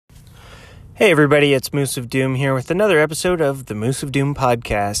Hey everybody, it's Moose of Doom here with another episode of the Moose of Doom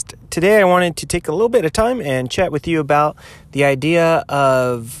podcast. Today I wanted to take a little bit of time and chat with you about the idea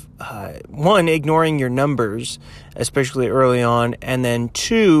of, one, ignoring your numbers, especially early on, and then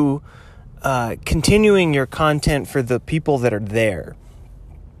two, continuing your content for the people that are there.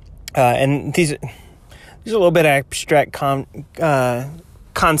 And these are a little bit abstract concepts,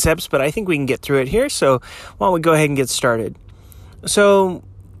 but I think we can get through it here, so why don't we go ahead and get started. So,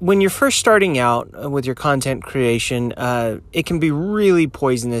 when you're first starting out with your content creation, it can be really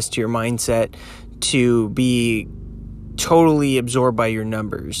poisonous to your mindset to be totally absorbed by your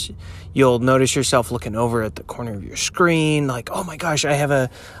numbers. You'll notice yourself looking over at the corner of your screen, like, oh my gosh, I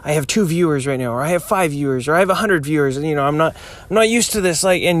have 2 viewers right now, or I have 5 viewers, or I have 100 viewers, and I'm not used to this,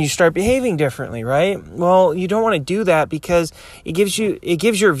 and you start behaving differently, right? Well, you don't want to do that because it gives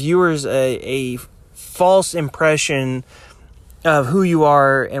your viewers a false impression of who you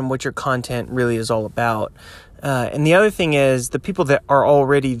are and what your content really is all about. And the other thing is the people that are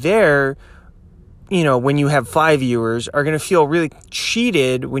already there, when you have 5 viewers, are going to feel really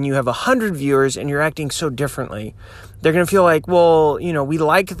cheated when you have 100 viewers and you're acting so differently. They're going to feel like, well, we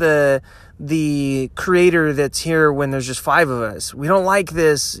like the creator that's here when there's just 5 of us. We don't like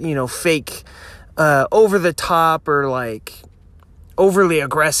this, fake, over the top or like overly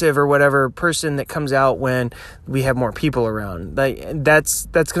aggressive or whatever person that comes out when we have more people around. Like that's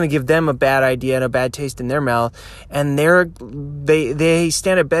going to give them a bad idea and a bad taste in their mouth, and they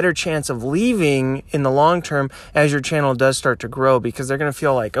stand a better chance of leaving in the long term as your channel does start to grow, because they're going to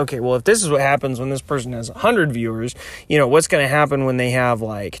feel like, okay, well, if this is what happens when this person has 100 viewers, what's going to happen when they have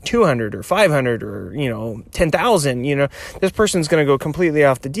like 200 or 500 or 10,000? This person's going to go completely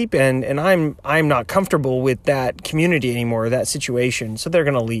off the deep end, and I'm not comfortable with that community anymore, that situation. So they're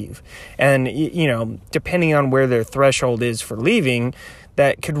going to leave. And, depending on where their threshold is for leaving,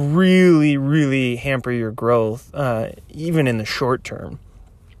 that could really, really hamper your growth, even in the short term.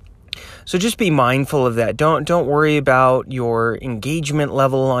 So just be mindful of that. Don't worry about your engagement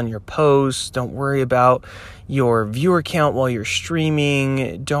level on your posts. Don't worry about your viewer count while you're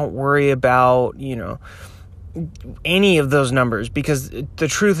streaming. Don't worry about, any of those numbers, because the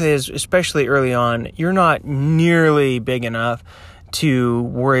truth is, especially early on, you're not nearly big enough to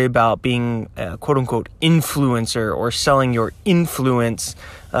worry about being a quote-unquote influencer or selling your influence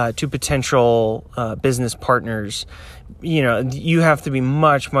to potential business partners. You have to be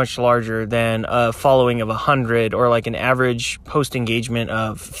much, much larger than a following of 100 or like an average post engagement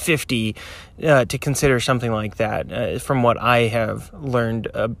of 50 to consider something like that, from what I have learned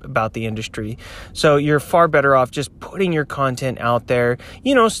about the industry. So you're far better off just putting your content out there.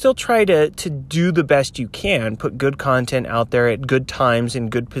 Still try to do the best you can. Put good content out there at good times in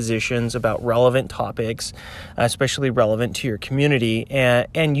good positions about relevant topics, especially relevant to your community,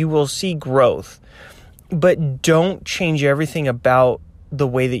 and you will see growth. But don't change everything about the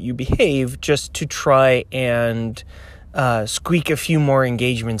way that you behave just to try and squeak a few more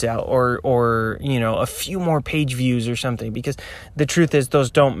engagements out or a few more page views or something, because the truth is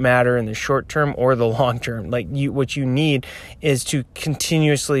those don't matter in the short term or the long term. What you need is to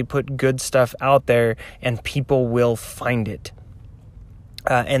continuously put good stuff out there, and people will find it.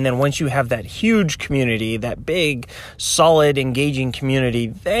 And then once you have that huge community, that big, solid, engaging community,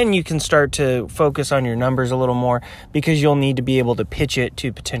 then you can start to focus on your numbers a little more, because you'll need to be able to pitch it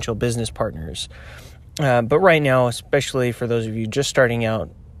to potential business partners. But right now, especially for those of you just starting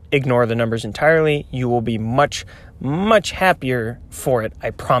out, ignore the numbers entirely. You will be much, much happier for it, I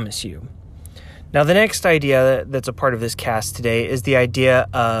promise you. Now, the next idea that's a part of this cast today is the idea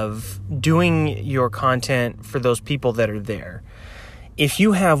of doing your content for those people that are there. If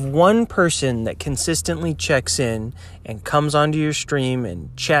you have one person that consistently checks in and comes onto your stream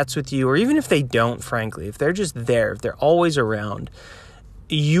and chats with you, or even if they don't, frankly, if they're just there, if they're always around,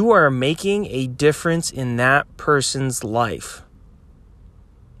 you are making a difference in that person's life.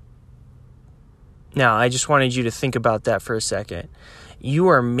 Now, I just wanted you to think about that for a second. You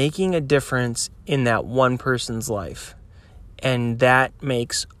are making a difference in that one person's life, and that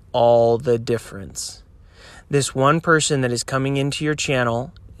makes all the difference. This one person that is coming into your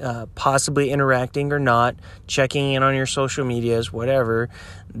channel, possibly interacting or not, checking in on your social medias, whatever,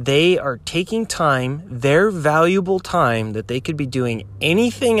 they are taking time, their valuable time that they could be doing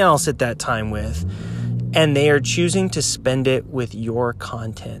anything else at that time with, and they are choosing to spend it with your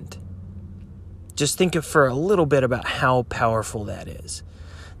content. Just think for a little bit about how powerful that is.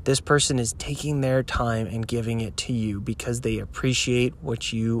 This person is taking their time and giving it to you because they appreciate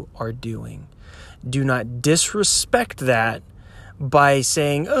what you are doing. Do not disrespect that by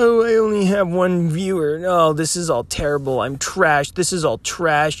saying, oh, I only have one viewer. No, this is all terrible. I'm trash. This is all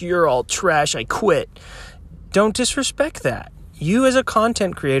trash. You're all trash. I quit. Don't disrespect that. You as a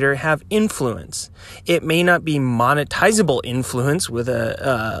content creator have influence. It may not be monetizable influence with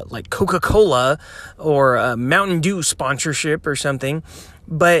like Coca-Cola or a Mountain Dew sponsorship or something,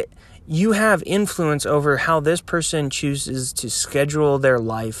 but you have influence over how this person chooses to schedule their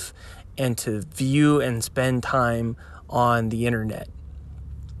life and to view and spend time on the internet.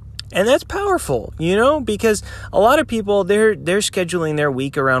 And that's powerful, because a lot of people, they're scheduling their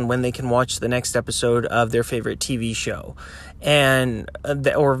week around when they can watch the next episode of their favorite TV show.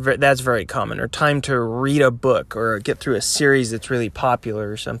 Or that's very common, or time to read a book or get through a series that's really popular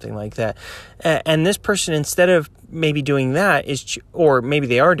or something like that. And this person, instead of maybe doing that, or maybe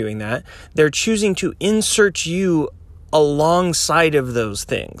they are doing that, they're choosing to insert you alongside of those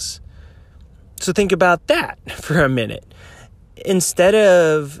things. So think about that for a minute. Instead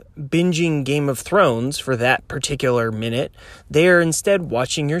of binging Game of Thrones for that particular minute, they are instead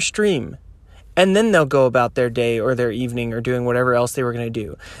watching your stream. And then they'll go about their day or their evening or doing whatever else they were going to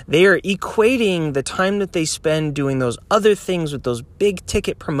do. They are equating the time that they spend doing those other things with those big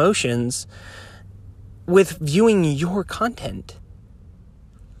ticket promotions with viewing your content.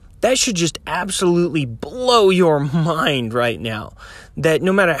 That should just absolutely blow your mind right now. That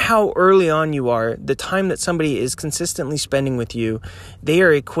no matter how early on you are, the time that somebody is consistently spending with you, they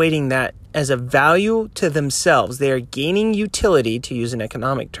are equating that as a value to themselves. They are gaining utility, to use an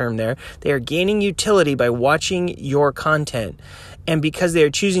economic term there. They are gaining utility by watching your content. And because they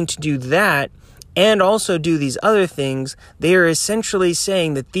are choosing to do that and also do these other things, they are essentially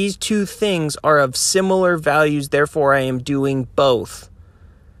saying that these two things are of similar values, therefore I am doing both.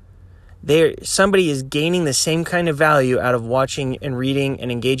 Somebody is gaining the same kind of value out of watching and reading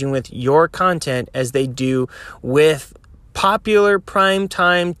and engaging with your content as they do with popular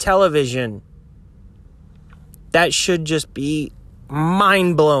primetime television. That should just be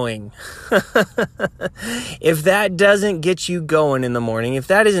mind-blowing. If that doesn't get you going in the morning, if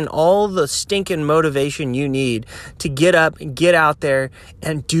that isn't all the stinking motivation you need to get up and get out there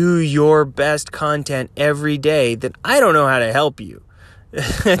and do your best content every day, then I don't know how to help you.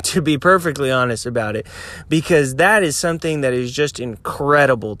 To be perfectly honest about it, because that is something that is just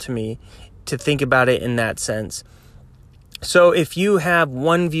incredible to me to think about it in that sense. So if you have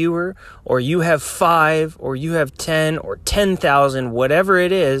one viewer, or you have 5, or you have 10, or 10,000, whatever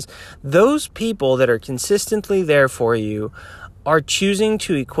it is, those people that are consistently there for you are choosing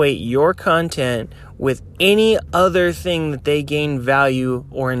to equate your content with any other thing that they gain value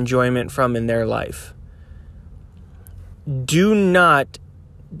or enjoyment from in their life. Do not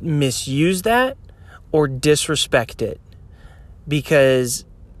misuse that or disrespect it, because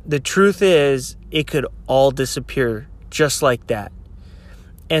the truth is it could all disappear just like that.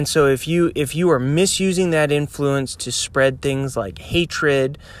 And so if you are misusing that influence to spread things like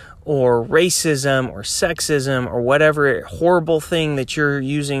hatred or racism or sexism or whatever horrible thing that you're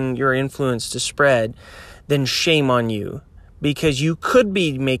using your influence to spread, then shame on you. Because you could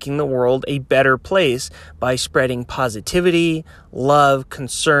be making the world a better place by spreading positivity, love,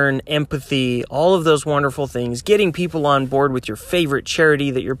 concern, empathy, all of those wonderful things, getting people on board with your favorite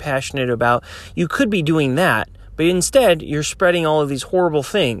charity that you're passionate about. You could be doing that, but instead you're spreading all of these horrible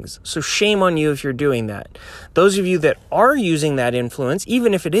things. So shame on you if you're doing that. Those of you that are using that influence,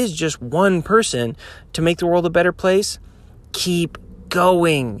 even if it is just one person, to make the world a better place, keep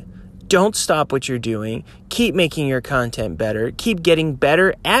going. Don't stop what you're doing. Keep making your content better. Keep getting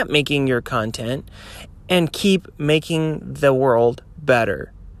better at making your content, and keep making the world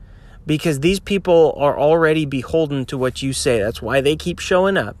better. Because these people are already beholden to what you say. That's why they keep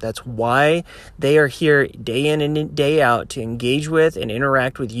showing up. That's why they are here day in and day out to engage with and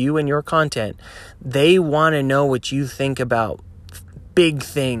interact with you and your content. They want to know what you think about big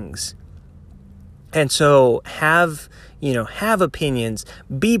things. And so have opinions,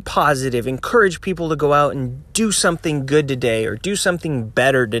 be positive, encourage people to go out and do something good today or do something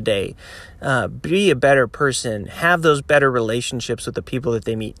better today. Be a better person, have those better relationships with the people that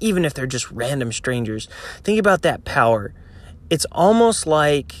they meet, even if they're just random strangers. Think about that power. It's almost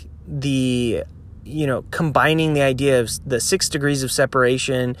like combining the idea of the 6 degrees of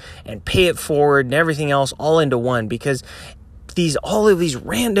separation and pay it forward and everything else all into one, because all of these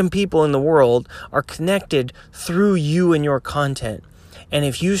random people in the world are connected through you and your content. And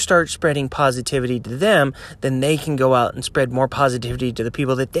if you start spreading positivity to them, then they can go out and spread more positivity to the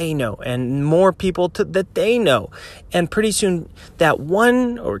people that they know and more people that they know. And pretty soon that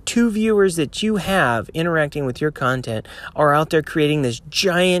 1 or 2 viewers that you have interacting with your content are out there creating this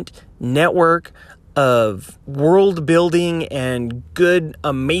giant network of world building and good,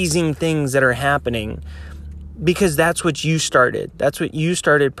 amazing things that are happening because that's what you started. That's what you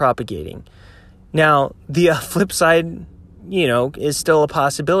started propagating. Now, the flip side, is still a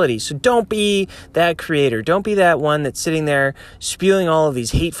possibility. So don't be that creator. Don't be that one that's sitting there spewing all of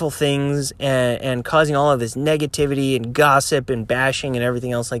these hateful things and causing all of this negativity and gossip and bashing and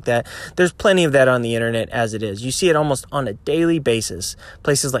everything else like that. There's plenty of that on the internet as it is. You see it almost on a daily basis.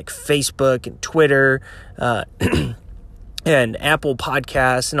 Places like Facebook and Twitter, and Apple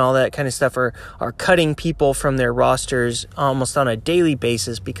Podcasts and all that kind of stuff are cutting people from their rosters almost on a daily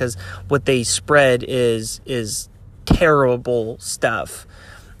basis because what they spread is terrible stuff.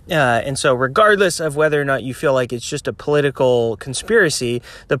 And so regardless of whether or not you feel like it's just a political conspiracy,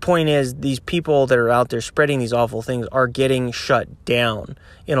 the point is these people that are out there spreading these awful things are getting shut down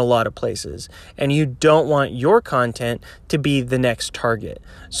in a lot of places. And you don't want your content to be the next target.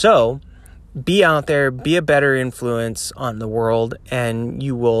 So be out there, be a better influence on the world, and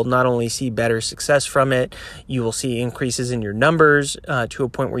you will not only see better success from it, you will see increases in your numbers to a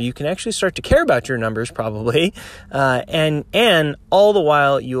point where you can actually start to care about your numbers probably, and all the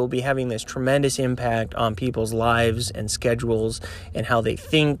while you will be having this tremendous impact on people's lives and schedules and how they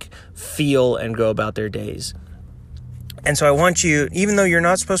think, feel, and go about their days. And so I want you, even though you're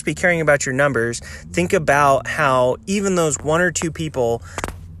not supposed to be caring about your numbers, think about how even those one or two people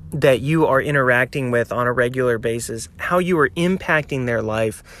that you are interacting with on a regular basis, how you are impacting their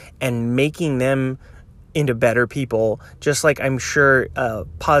life and making them into better people, just like I'm sure a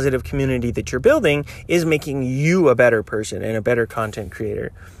positive community that you're building is making you a better person and a better content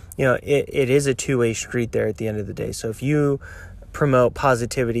creator. It is a two-way street there at the end of the day. So if you promote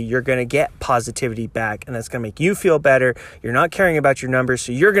positivity, you're going to get positivity back, and that's going to make you feel better. You're not caring about your numbers,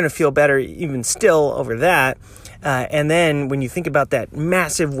 so you're going to feel better even still over that. And then when you think about that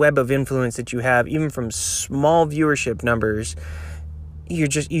massive web of influence that you have, even from small viewership numbers,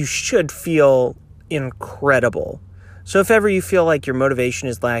 you should feel incredible. So if ever you feel like your motivation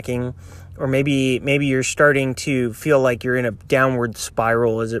is lacking, or maybe you're starting to feel like you're in a downward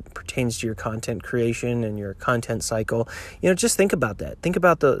spiral as it pertains to your content creation and your content cycle, just think about that. Think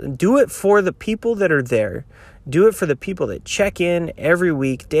about do it for the people that are there. Do it for the people that check in every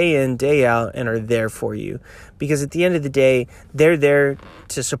week, day in, day out, and are there for you. Because at the end of the day, they're there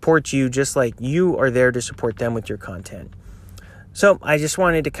to support you just like you are there to support them with your content. So I just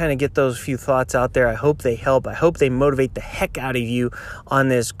wanted to kind of get those few thoughts out there. I hope they help. I hope they motivate the heck out of you on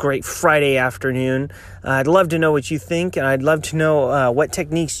this great Friday afternoon. I'd love to know what you think, and I'd love to know what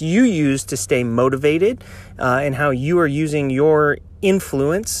techniques you use to stay motivated and how you are using your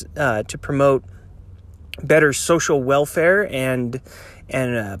influence to promote better social welfare and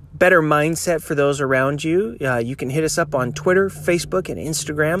a better mindset for those around you. You can hit us up on Twitter, Facebook, and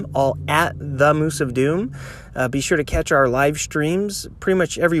Instagram, all at The Moose of Doom. Be sure to catch our live streams pretty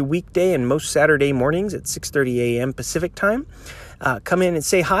much every weekday and most Saturday mornings at 6:30 a.m. Pacific time. Come in and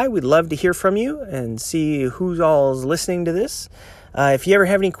say hi. We'd love to hear from you and see who's all is listening to this. If you ever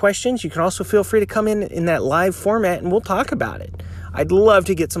have any questions, you can also feel free to come in that live format and we'll talk about it. I'd love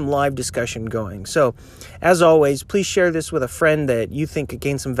to get some live discussion going. So, as always, please share this with a friend that you think could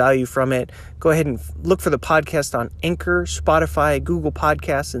gain some value from it. Go ahead and look for the podcast on Anchor, Spotify, Google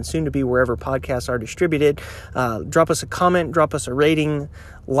Podcasts, and soon to be wherever podcasts are distributed. Drop us a comment, drop us a rating,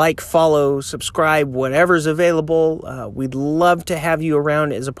 like, follow, subscribe, whatever's available. We'd love to have you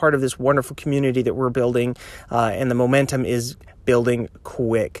around as a part of this wonderful community that we're building, and the momentum is building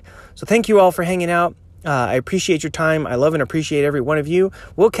quick. So thank you all for hanging out. I appreciate your time. I love and appreciate every one of you.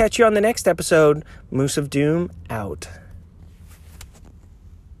 We'll catch you on the next episode. Moose of Doom out.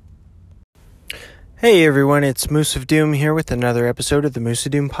 Hey everyone, it's Moose of Doom here with another episode of the Moose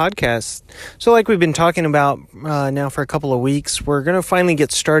of Doom podcast. So like we've been talking about now for a couple of weeks, we're going to finally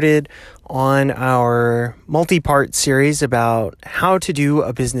get started on our multi-part series about how to do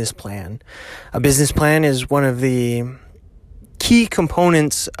a business plan. A business plan is one of the key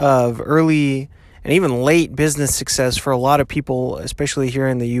components of early and even late business success for a lot of people, especially here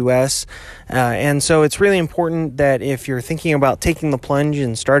in the U.S. And so it's really important that if you're thinking about taking the plunge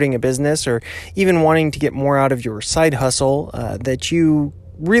and starting a business or even wanting to get more out of your side hustle, that you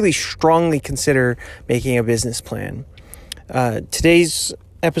really strongly consider making a business plan. Today's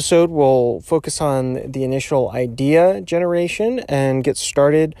episode will focus on the initial idea generation and get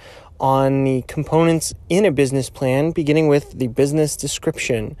started on the components in a business plan, beginning with the business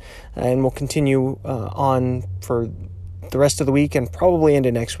description. And we'll continue on for the rest of the week and probably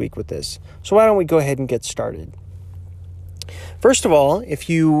into next week with this. So why don't we go ahead and get started? First of all, if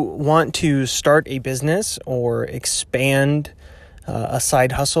you want to start a business or expand a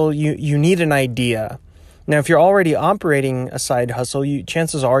side hustle, you need an idea. Now, if you're already operating a side hustle,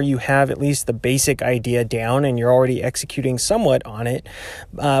 chances are you have at least the basic idea down and you're already executing somewhat on it.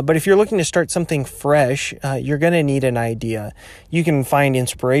 But if you're looking to start something fresh, you're going to need an idea. You can find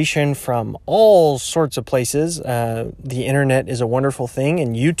inspiration from all sorts of places. The internet is a wonderful thing,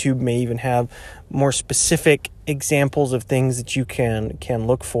 and YouTube may even have more specific examples of things that you can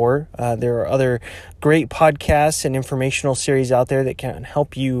look for. There are other great podcasts and informational series out there that can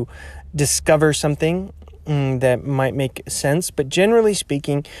help you discover something that might make sense. But generally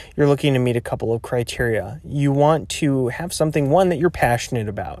speaking, you're looking to meet a couple of criteria. You want to have something, one, that you're passionate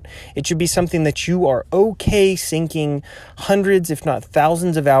about. It should be something that you are okay sinking hundreds, if not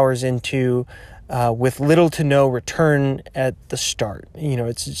thousands of hours into, with little to no return at the start.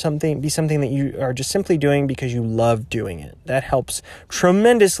 It's something that you are just simply doing because you love doing it. That helps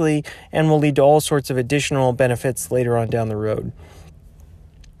tremendously and will lead to all sorts of additional benefits later on down the road.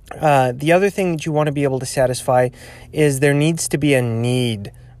 The other thing that you want to be able to satisfy is there needs to be a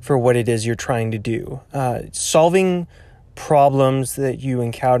need for what it is you're trying to do. Solving problems that you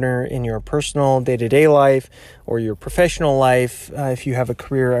encounter in your personal day-to-day life or your professional life, if you have a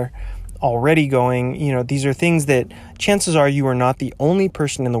career already going, these are things that chances are you are not the only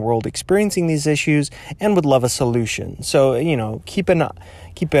person in the world experiencing these issues and would love a solution. So, keep an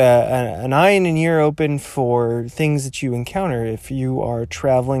eye and an ear open for things that you encounter. If you are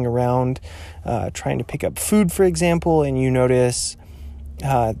traveling around trying to pick up food, for example, and you notice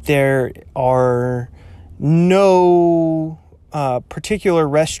there are no particular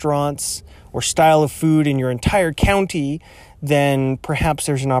restaurants or style of food in your entire county, then perhaps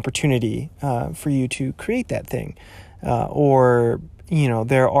there's an opportunity for you to create that thing. Or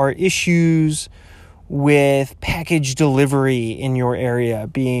there are issues with package delivery in your area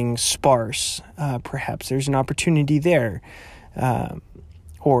being sparse. Perhaps there's an opportunity there.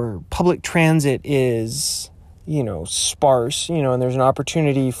 Or public transit is sparse, and there's an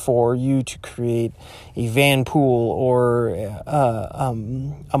opportunity for you to create a van pool or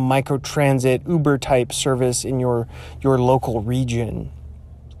a micro-transit Uber type service in your local region.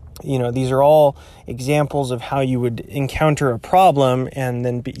 These are all examples of how you would encounter a problem and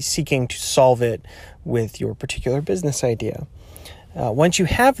then be seeking to solve it with your particular business idea. Once you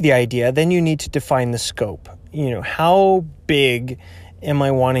have the idea, then you need to define the scope. How big am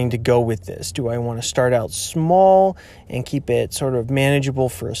I wanting to go with this? Do I want to start out small and keep it sort of manageable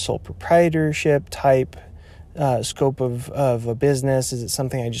for a sole proprietorship type scope of a business? Is it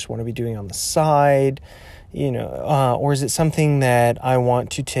something I just want to be doing on the side? Or is it something that I want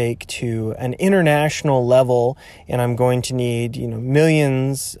to take to an international level and I'm going to need,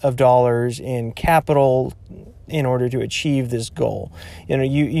 millions of dollars in capital in order to achieve this goal? You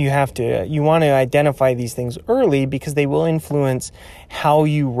want to identify these things early because they will influence how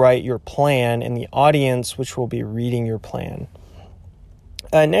you write your plan and the audience which will be reading your plan.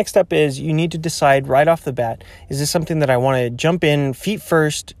 Next up is you need to decide right off the bat, is this something that I want to jump in feet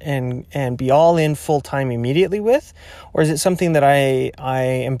first and be all in full time immediately with? Or is it something that I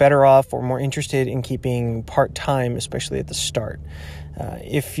am better off or more interested in keeping part-time, especially at the start?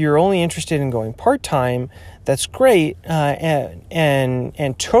 If you're only interested in going part-time, that's great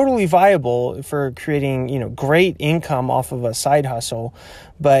and totally viable for creating great income off of a side hustle.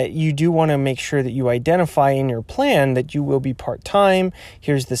 But you do want to make sure that you identify in your plan that you will be part-time.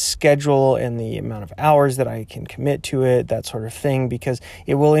 Here's the schedule and the amount of hours that I can commit to it, that sort of thing, because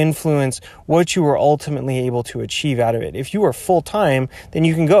it will influence what you are ultimately able to achieve out of it. If you are full-time, then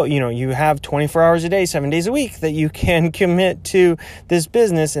you can go, you have 24 hours a day, 7 days a week that you can commit to this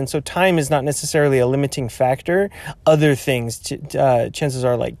business. And so time is not necessarily a limiting factor. Other things, chances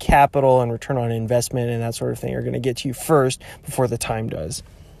are like capital and return on investment and that sort of thing are going to get to you first before the time does.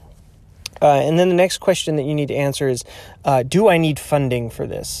 And then the next question that you need to answer is, do I need funding for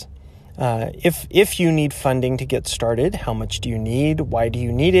this? If you need funding to get started, how much do you need? Why do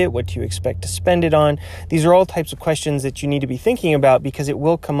you need it? What do you expect to spend it on? These are all types of questions that you need to be thinking about because it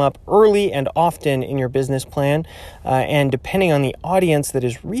will come up early and often in your business plan. And depending on the audience that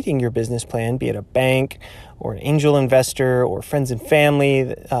is reading your business plan, be it a bank or an angel investor or friends and family,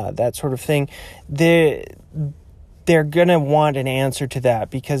 that sort of thing, they're going to want an answer to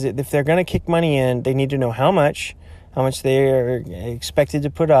that because if they're going to kick money in, they need to know how much they are expected to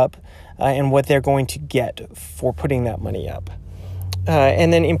put up and what they're going to get for putting that money up.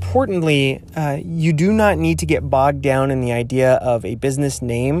 And then importantly, you do not need to get bogged down in the idea of a business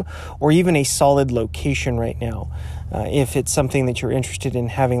name or even a solid location right now. If it's something that you're interested in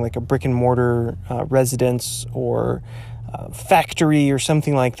having like a brick and mortar residence or factory or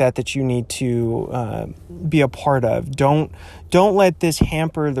something like that you need to be a part of. Don't let this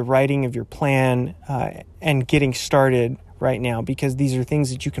hamper the writing of your plan and getting started right now, because these are things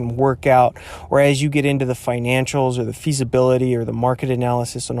that you can work out, or as you get into the financials or the feasibility or the market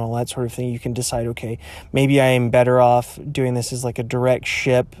analysis and all that sort of thing, you can decide, okay, maybe I am better off doing this as like a direct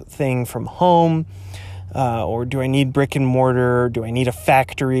ship thing from home, or do I need brick and mortar? Do I need a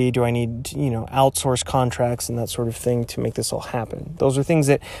factory? Do I need, outsource contracts and that sort of thing to make this all happen? Those are things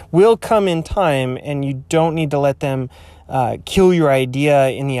that will come in time, and you don't need to let them kill your idea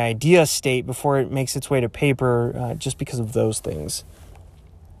in the idea state before it makes its way to paper, just because of those things.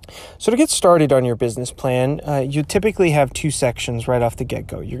 So to get started on your business plan, you typically have two sections right off the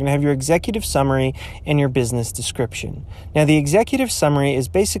get-go. You're going to have your executive summary and your business description. Now, the executive summary is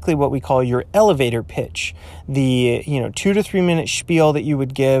basically what we call your elevator pitch, the 2 to 3 minute spiel that you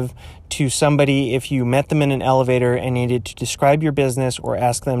would give to somebody if you met them in an elevator and needed to describe your business or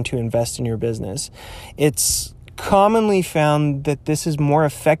ask them to invest in your business. It's commonly found that this is more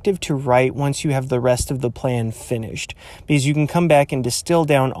effective to write once you have the rest of the plan finished, because you can come back and distill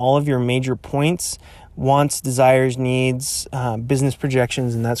down all of your major points, wants, desires, needs, business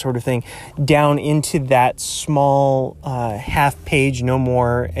projections, and that sort of thing down into that small half page, no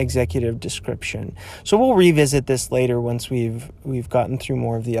more executive description. So we'll revisit this later once we've gotten through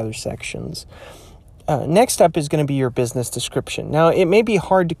more of the other sections. Next up is going to be your business description. Now, it may be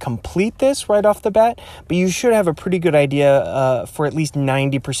hard to complete this right off the bat, but you should have a pretty good idea for at least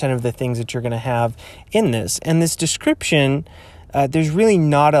 90% of the things that you're going to have in this. And this description, there's really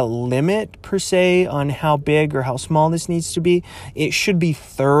not a limit per se on how big or how small this needs to be. It should be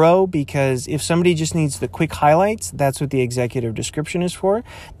thorough, because if somebody just needs the quick highlights, that's what the executive description is for.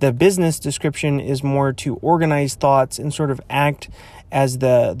 The business description is more to organize thoughts and sort of act as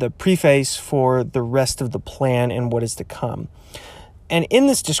the preface for the rest of the plan and what is to come. And in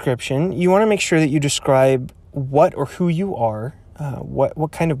this description, you want to make sure that you describe what or who you are.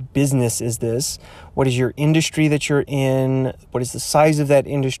 What kind of business is this? What is your industry that you're in? What is the size of that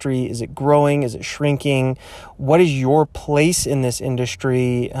industry? Is it growing? Is it shrinking? What is your place in this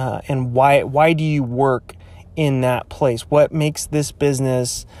industry? And why do you work in that place? What makes this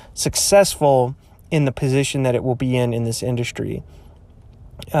business successful in the position that it will be in this industry?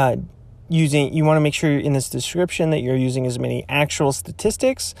 You want to make sure in this description that you're using as many actual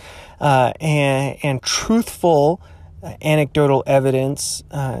statistics and truthful anecdotal evidence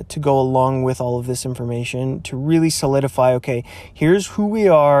to go along with all of this information to really solidify, okay, here's who we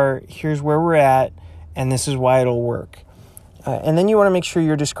are, here's where we're at, and this is why it'll work. And then you want to make sure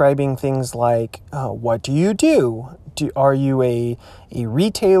you're describing things like, what do you do? Are you a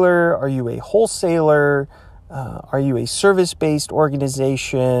retailer? Are you a wholesaler? Are you a service-based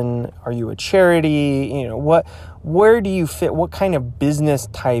organization? Are you a charity? Where do you fit? What kind of business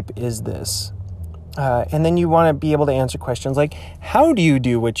type is this? And then you want to be able to answer questions like, how do you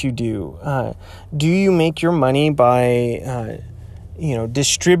do what you do? Do you make your money by,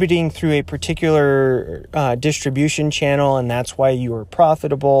 distributing through a particular distribution channel, and that's why you are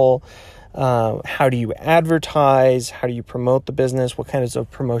profitable? How do you advertise? How do you promote the business? What kinds of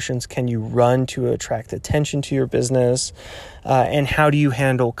promotions can you run to attract attention to your business? And how do you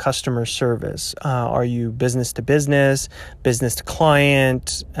handle customer service? Are you business to business to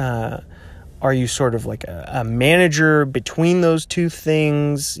client? Are you sort of like a manager between those two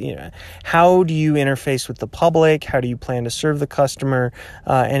things? How do you interface with the public? How do you plan to serve the customer?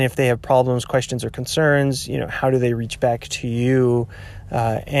 And if they have problems, questions, or concerns, how do they reach back to you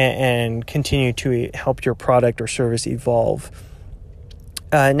and continue to help your product or service evolve?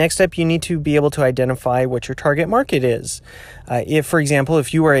 Next up, you need to be able to identify what your target market is. If, for example,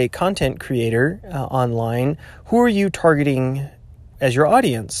 if you are a content creator online, who are you targeting as your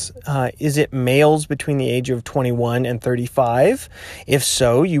audience? Is it males between the age of 21 and 35? If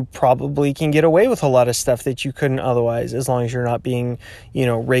so, you probably can get away with a lot of stuff that you couldn't otherwise, as long as you're not being,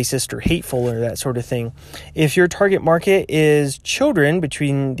 racist or hateful or that sort of thing. If your target market is children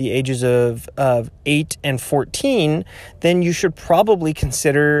between the ages of 8 and 14, then you should probably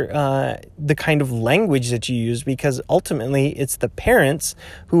consider the kind of language that you use, because ultimately it's the parents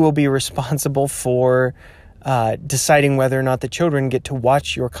who will be responsible for deciding whether or not the children get to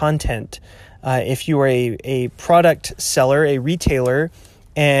watch your content. If you are a product seller, a retailer,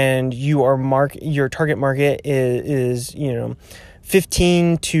 and your target market is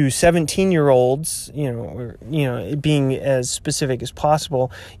 15 to 17-year-olds, being as specific as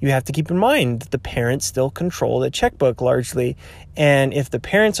possible, you have to keep in mind that the parents still control the checkbook largely. And if the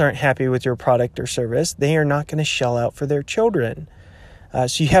parents aren't happy with your product or service, they are not going to shell out for their children.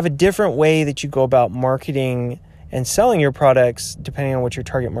 So you have a different way that you go about marketing and selling your products depending on what your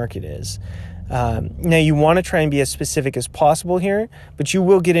target market is. Now, you want to try and be as specific as possible here, but you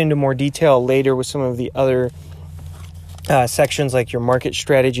will get into more detail later with some of the other sections like your market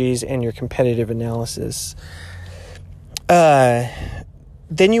strategies and your competitive analysis. Then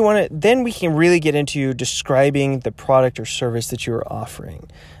we can really get into describing the product or service that you're offering.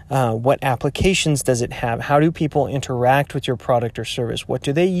 What applications does it have? How do people interact with your product or service? What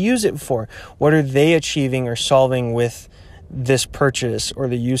do they use it for? What are they achieving or solving with this purchase or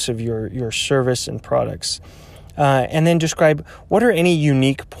the use of your service and products? And then describe what are any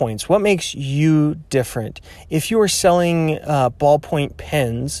unique points. What makes you different? If you are selling ballpoint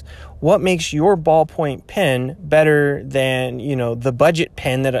pens, what makes your ballpoint pen better than the budget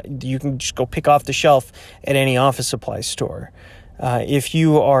pen that you can just go pick off the shelf at any office supply store? If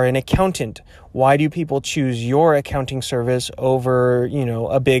you are an accountant, why do people choose your accounting service over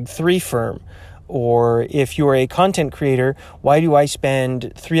a big 3 firm? Or if you are a content creator, why do I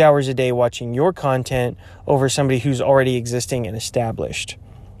spend 3 hours a day watching your content over somebody who's already existing and established?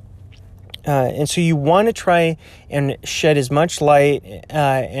 And so you want to try and shed as much light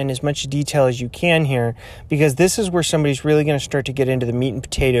and as much detail as you can here, because this is where somebody's really going to start to get into the meat and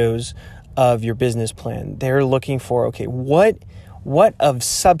potatoes of your business plan. They're looking for, okay, what of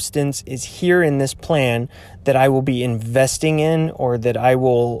substance is here in this plan that I will be investing in, or that I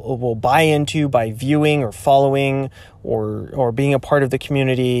will buy into by viewing or following or being a part of the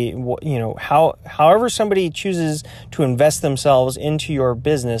community. However somebody chooses to invest themselves into your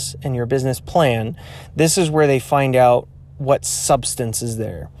business and your business plan, this is where they find out what substance is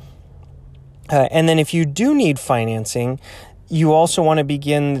there. And then if you do need financing, you also want to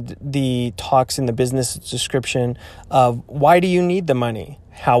begin the talks in the business description of why do you need the money?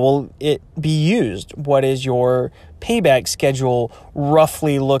 How will it be used? What is your payback schedule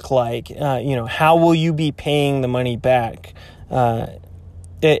roughly look like? How will you be paying the money back?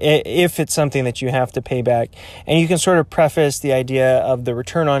 If it's something that you have to pay back. And you can sort of preface the idea of the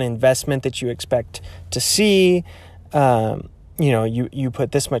return on investment that you expect to see. You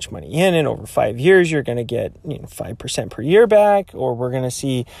put this much money in, and over 5 years, you're going to get 5% per year back, or we're going to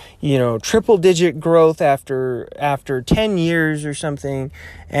see, triple digit growth after 10 years or something.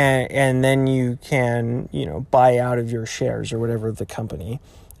 And then you can, buy out of your shares or whatever of the company.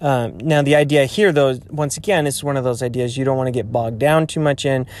 Now, the idea here, though, once again, is one of those ideas you don't want to get bogged down too much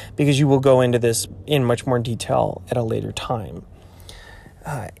in, because you will go into this in much more detail at a later time.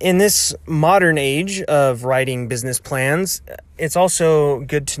 In this modern age of writing business plans, it's also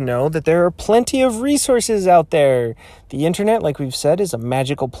good to know that there are plenty of resources out there. The internet, like we've said, is a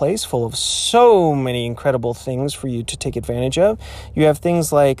magical place full of so many incredible things for you to take advantage of. You have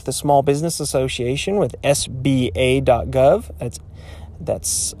things like the Small Business Association with sba.gov.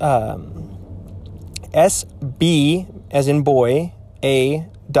 That's SB as in boy,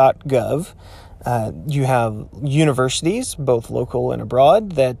 a.gov. You have universities, both local and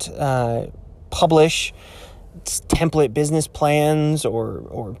abroad, that publish template business plans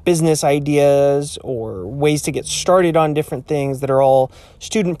or business ideas or ways to get started on different things that are all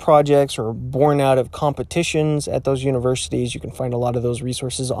student projects or born out of competitions at those universities. You can find a lot of those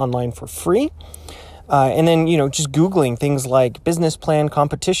resources online for free. And then, just Googling things like business plan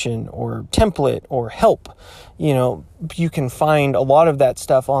competition or template or help, you can find a lot of that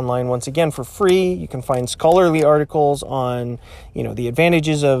stuff online, once again, for free. You can find scholarly articles on, the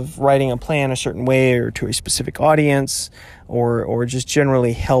advantages of writing a plan a certain way or to a specific audience, or just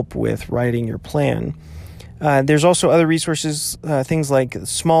generally help with writing your plan. There's also other resources, things like the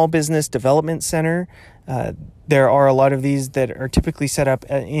Small Business Development Center. There are a lot of these that are typically set up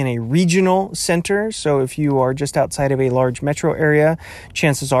in a regional center. So if you are just outside of a large metro area,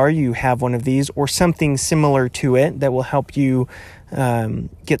 chances are you have one of these or something similar to it that will help you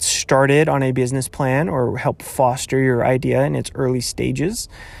get started on a business plan or help foster your idea in its early stages.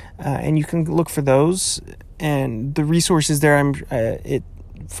 And you can look for those. And the resources there,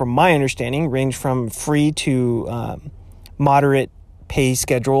 from my understanding, range from free to moderate pay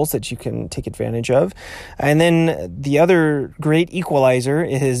schedules that you can take advantage of. And then the other great equalizer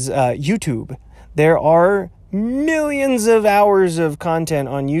is YouTube. There are millions of hours of content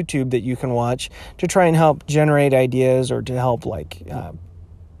on YouTube that you can watch to try and help generate ideas or to help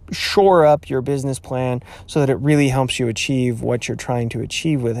shore up your business plan so that it really helps you achieve what you're trying to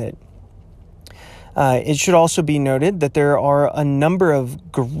achieve with it. It should also be noted that there are a number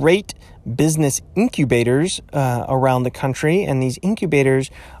of great business incubators around the country, and these incubators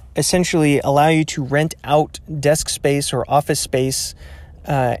essentially allow you to rent out desk space or office space,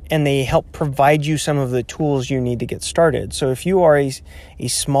 and they help provide you some of the tools you need to get started. So if you are a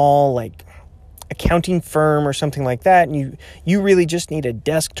small accounting firm or something like that, and you really just need a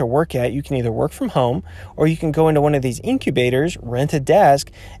desk to work at, you can either work from home or you can go into one of these incubators, rent a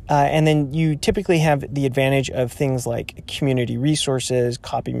desk, and then you typically have the advantage of things like community resources,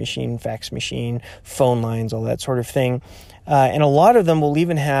 copy machine, fax machine, phone lines, all that sort of thing. And a lot of them will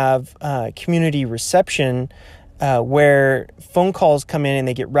even have community reception where phone calls come in and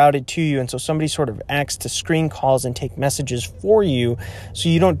they get routed to you. And so somebody sort of acts to screen calls and take messages for you. So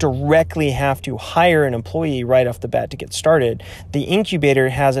you don't directly have to hire an employee right off the bat to get started. The incubator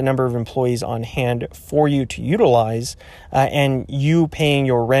has a number of employees on hand for you to utilize, and you paying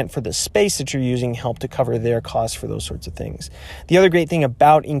your rent for the space that you're using help to cover their costs for those sorts of things. The other great thing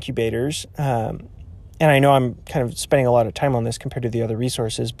about incubators, and I know I'm kind of spending a lot of time on this compared to the other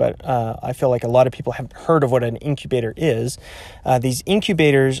resources, but I feel like a lot of people haven't heard of what an incubator is. These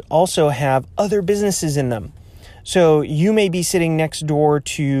incubators also have other businesses in them. So you may be sitting next door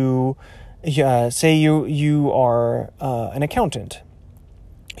to, say you are an accountant.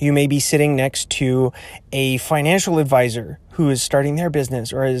 You may be sitting next to a financial advisor who is starting their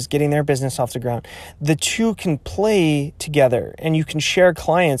business or is getting their business off the ground. The two can play together and you can share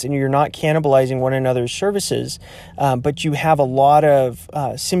clients and you're not cannibalizing one another's services, but you have a lot of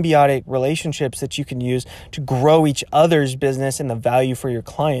symbiotic relationships that you can use to grow each other's business and the value for your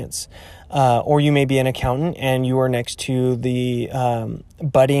clients. Or you may be an accountant and you are next to the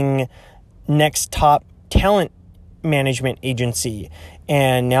budding next top talent management agency.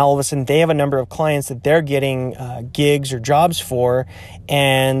 And now all of a sudden they have a number of clients that they're getting gigs or jobs for.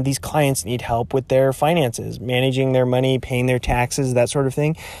 And these clients need help with their finances, managing their money, paying their taxes, that sort of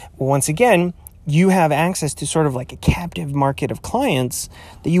thing. Once again, you have access to sort of like a captive market of clients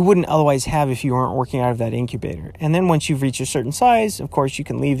that you wouldn't otherwise have if you weren't working out of that incubator. And then once you've reached a certain size, of course, you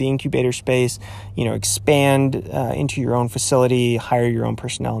can leave the incubator space, expand into your own facility, hire your own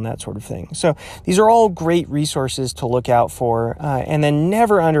personnel and that sort of thing. So these are all great resources to look out for. And then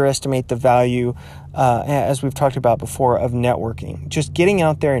never underestimate the value, as we've talked about before, of networking. Just getting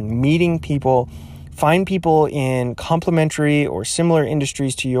out there and meeting people. Find people in complementary or similar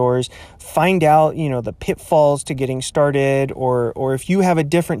industries to yours. Find out, the pitfalls to getting started, or if you have a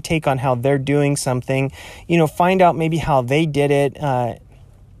different take on how they're doing something, find out maybe how they did it,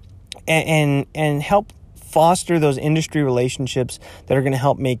 and help foster those industry relationships that are going to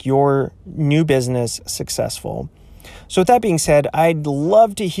help make your new business successful. So with that being said, I'd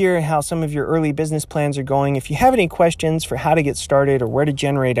love to hear how some of your early business plans are going. If you have any questions for how to get started or where to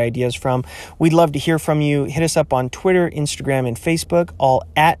generate ideas from, we'd love to hear from you. Hit us up on Twitter, Instagram, and Facebook, all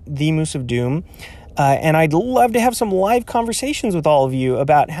at The Moose of Doom. And I'd love to have some live conversations with all of you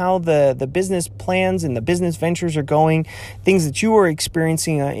about how the business plans and the business ventures are going, things that you are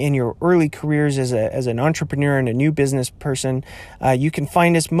experiencing in your early careers as an entrepreneur and a new business person. You can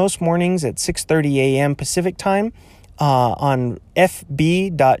find us most mornings at 6:30 a.m. Pacific time. On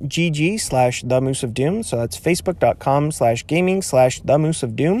fb.gg/The Moose of Doom. So that's facebook.com/gaming/The Moose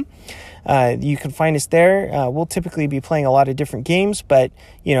of Doom. You can find us there. We'll typically be playing a lot of different games, but,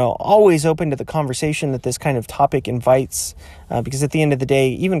 always open to the conversation that this kind of topic invites, because at the end of the day,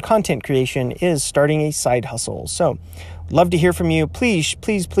 even content creation is starting a side hustle. So love to hear from you. Please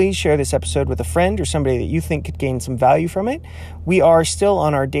share this episode with a friend or somebody that you think could gain some value from it. We are still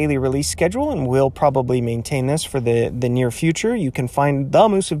on our daily release schedule, and we'll probably maintain this for the near future. You can find the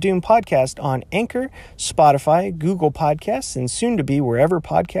Moose of Doom podcast on Anchor, Spotify, Google Podcasts, and soon to be wherever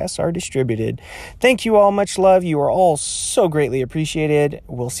podcasts are distributed. Thank you all. Much love. You are all so greatly appreciated.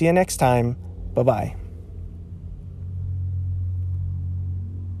 We'll see you next time. Bye-bye.